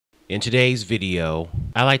In today's video,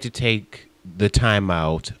 I like to take the time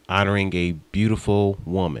out honoring a beautiful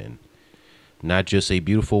woman. Not just a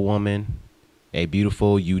beautiful woman, a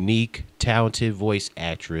beautiful, unique, talented voice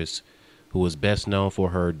actress who is best known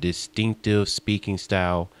for her distinctive speaking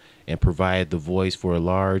style and provided the voice for a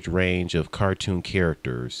large range of cartoon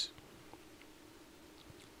characters.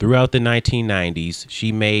 Throughout the 1990s,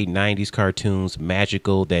 she made 90s cartoons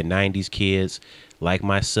magical that 90s kids like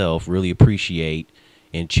myself really appreciate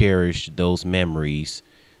and cherish those memories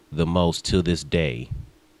the most to this day.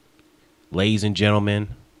 Ladies and gentlemen,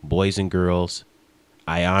 boys and girls,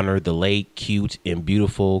 I honor the late, cute, and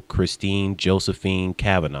beautiful Christine Josephine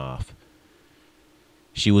Cavanaugh.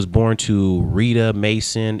 She was born to Rita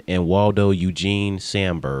Mason and Waldo Eugene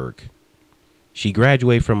Sandberg. She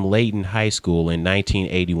graduated from Layton High School in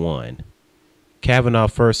 1981. Cavanaugh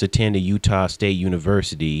first attended Utah State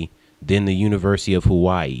University, then the University of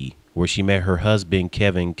Hawaii, where she met her husband,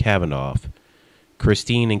 Kevin Cavanaugh.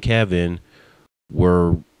 Christine and Kevin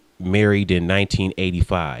were married in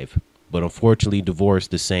 1985, but unfortunately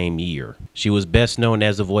divorced the same year. She was best known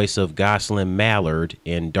as the voice of Gosling Mallard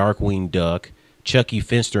in Darkwing Duck, Chucky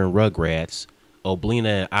Finster in Rugrats,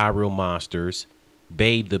 Oblina in Our Real Monsters,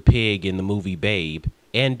 Babe the Pig in the movie Babe,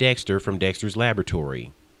 and Dexter from Dexter's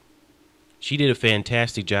Laboratory. She did a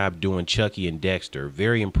fantastic job doing Chucky and Dexter,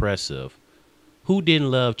 very impressive. Who didn't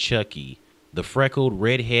love Chucky, the freckled,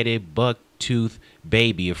 red-headed, buck-toothed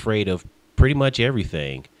baby afraid of pretty much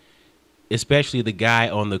everything? Especially the guy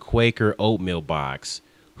on the Quaker oatmeal box.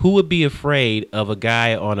 Who would be afraid of a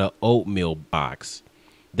guy on an oatmeal box?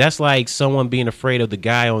 That's like someone being afraid of the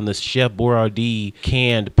guy on the Chef Boyardee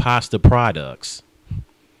canned pasta products.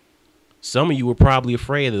 Some of you were probably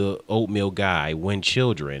afraid of the oatmeal guy when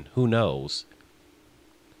children. Who knows?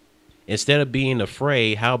 Instead of being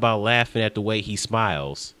afraid, how about laughing at the way he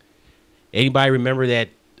smiles? Anybody remember that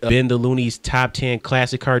Ben the Looney's top 10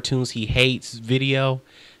 classic cartoons he hates video?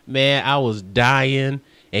 Man, I was dying,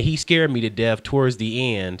 and he scared me to death towards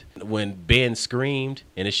the end when Ben screamed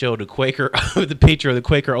and it showed the Quaker, the picture of the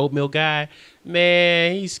Quaker oatmeal guy.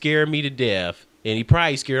 Man, he scared me to death. And he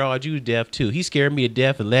probably scared all of you to death too. He scared me to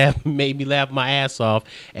death and made me laugh my ass off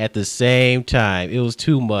at the same time. It was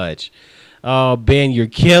too much. Oh, Ben, you're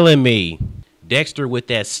killing me. Dexter with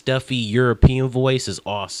that stuffy European voice is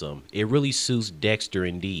awesome. It really suits Dexter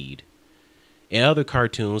indeed. In other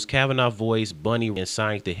cartoons, Cavanaugh voiced Bunny in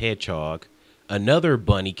Sonic the Hedgehog, another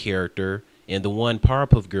Bunny character in the one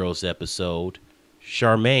Powerpuff Girls episode,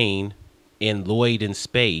 Charmaine in Lloyd in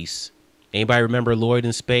Space. Anybody remember Lloyd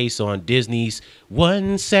in Space on Disney's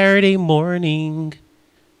One Saturday Morning?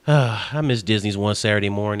 I miss Disney's One Saturday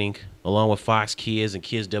Morning, along with Fox Kids and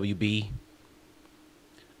Kids WB.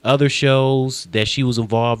 Other shows that she was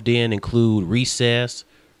involved in include Recess,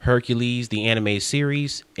 Hercules, the animated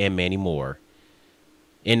series, and many more.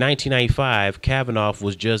 In 1995, Cavanaugh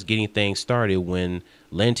was just getting things started when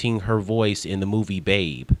lending her voice in the movie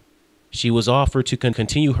Babe. She was offered to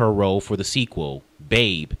continue her role for the sequel,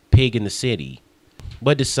 Babe, Pig in the City,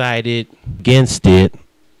 but decided against it,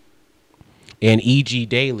 and E.G.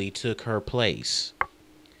 Daily took her place.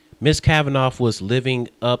 Miss Cavanaugh was living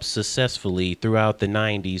up successfully throughout the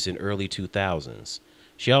 90s and early 2000s.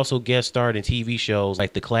 She also guest starred in TV shows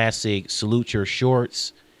like the classic Salute Your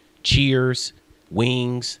Shorts, Cheers,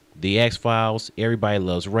 Wings, The X-Files, Everybody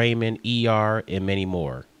Loves Raymond, ER, and many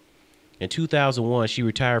more. In 2001, she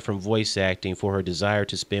retired from voice acting for her desire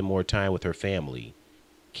to spend more time with her family.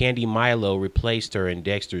 Candy Milo replaced her in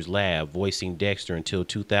Dexter's Lab, voicing Dexter until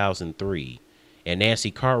 2003. And Nancy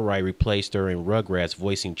Cartwright replaced her in Rugrats,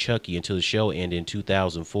 voicing Chucky until the show ended in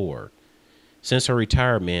 2004. Since her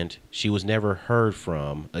retirement, she was never heard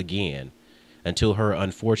from again until her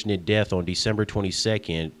unfortunate death on December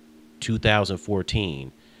 22nd,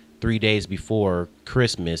 2014, 3 days before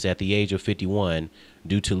Christmas at the age of 51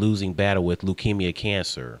 due to losing battle with leukemia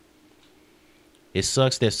cancer. It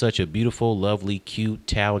sucks that such a beautiful, lovely, cute,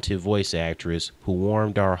 talented voice actress who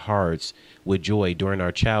warmed our hearts with joy during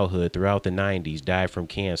our childhood throughout the 90s died from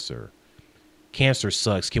cancer. Cancer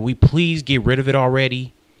sucks. Can we please get rid of it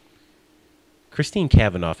already? Christine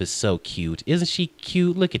Cavanaugh is so cute. Isn't she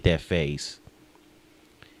cute? Look at that face.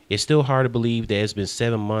 It's still hard to believe that it's been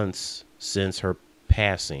 7 months since her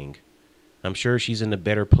passing. I'm sure she's in a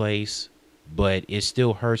better place, but it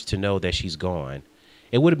still hurts to know that she's gone.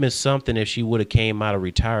 It would have been something if she would have came out of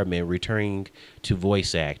retirement, returning to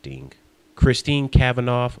voice acting. Christine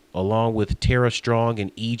Cavanaugh, along with Tara Strong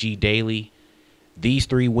and E.G. Daily, these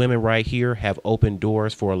three women right here have opened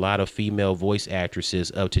doors for a lot of female voice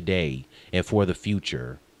actresses of today and for the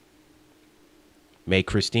future. May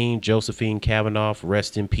Christine Josephine Cavanaugh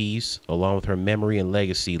rest in peace, along with her memory and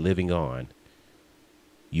legacy living on.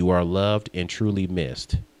 You are loved and truly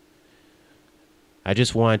missed. I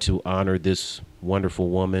just wanted to honor this wonderful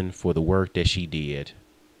woman for the work that she did.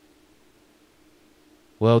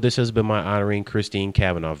 Well, this has been my honoring Christine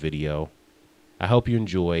Cavanaugh video. I hope you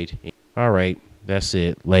enjoyed. All right, that's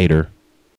it. Later.